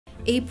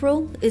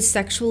April is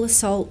Sexual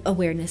Assault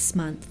Awareness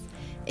Month,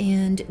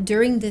 and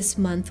during this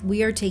month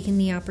we are taking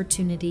the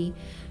opportunity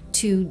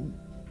to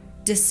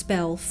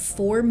dispel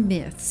 4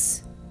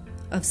 myths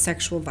of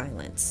sexual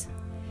violence.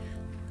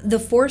 The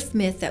 4th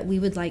myth that we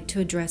would like to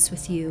address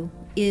with you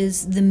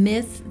is the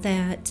myth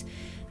that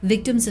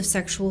victims of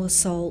sexual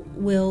assault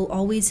will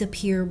always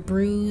appear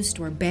bruised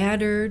or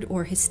battered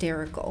or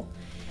hysterical,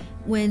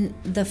 when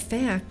the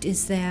fact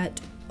is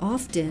that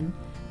often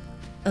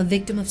a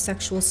victim of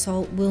sexual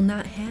assault will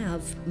not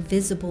have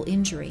visible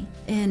injury.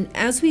 And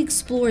as we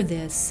explore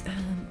this,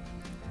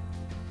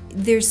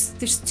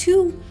 there's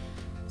 2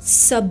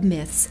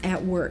 sub-myths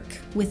at work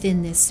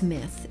within this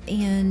myth.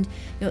 And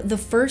the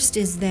first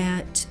is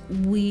that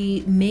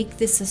we make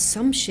this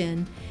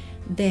assumption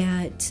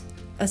that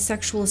a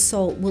sexual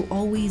assault will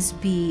always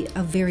be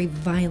a very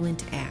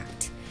violent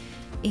act.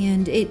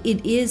 And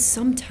it is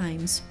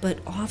sometimes, but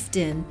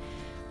often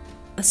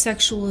a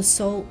sexual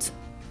assault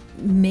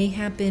may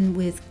happen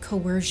with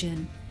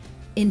coercion,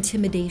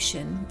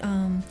 intimidation.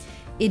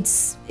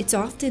 It's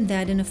often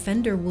that an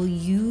offender will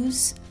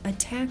use a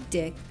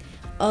tactic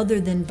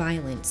other than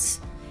violence,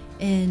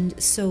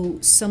 and so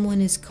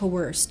someone is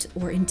coerced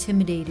or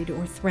intimidated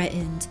or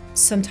threatened.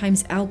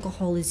 Sometimes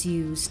alcohol is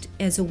used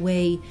as a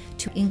way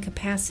to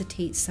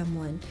incapacitate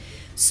someone.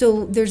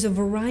 So there's a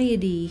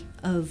variety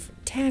of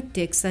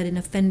tactics that an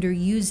offender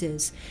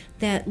uses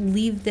that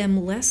leave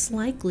them less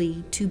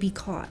likely to be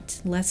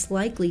caught, less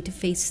likely to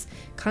face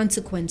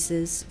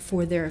consequences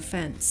for their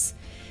offense.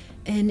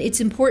 And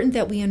it's important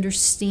that we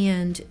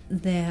understand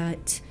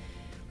that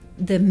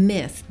the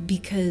myth,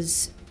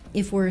 because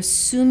if we're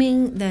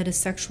assuming that a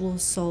sexual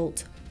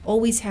assault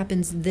always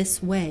happens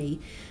this way,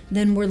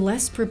 then we're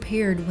less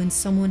prepared when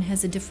someone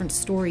has a different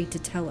story to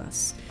tell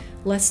us,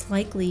 less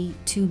likely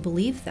to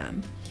believe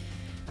them.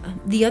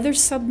 The other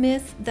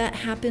sub-myth that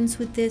happens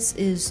with this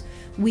is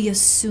we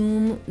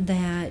assume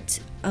that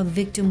a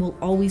victim will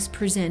always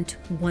present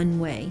one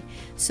way.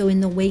 So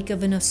in the wake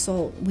of an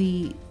assault,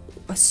 we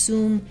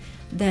assume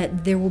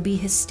that there will be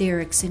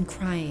hysterics and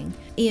crying.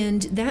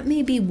 And that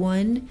may be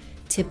one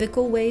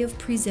typical way of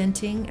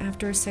presenting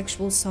after a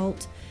sexual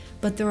assault,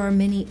 but there are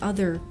many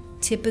other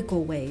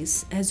typical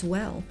ways as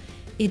well.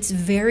 It's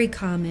very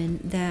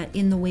common that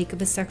in the wake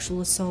of a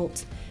sexual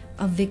assault,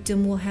 a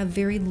victim will have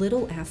very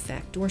little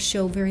affect or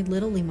show very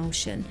little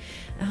emotion.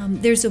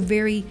 There's a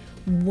very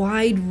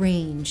wide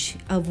range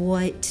of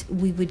what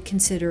we would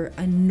consider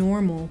a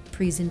normal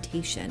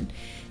presentation.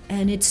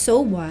 And it's so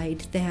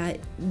wide that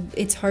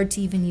it's hard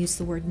to even use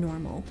the word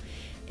normal.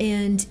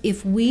 And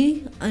if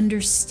we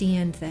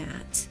understand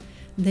that,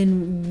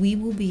 then we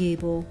will be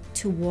able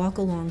to walk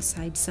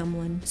alongside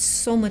someone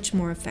so much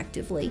more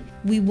effectively.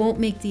 We won't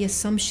make the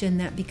assumption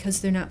that because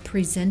they're not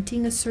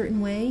presenting a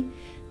certain way,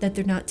 that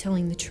they're not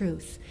telling the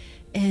truth.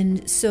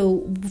 And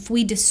so if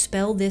we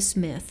dispel this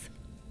myth,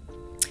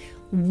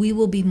 we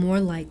will be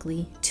more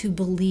likely to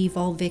believe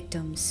all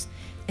victims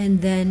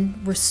and then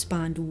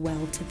respond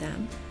well to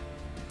them.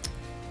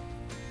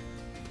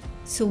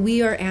 So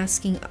we are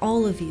asking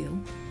all of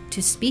you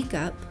to speak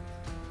up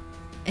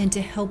and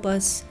to help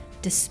us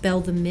dispel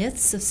the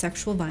myths of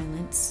sexual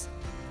violence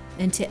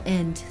and to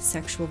end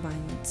sexual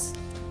violence.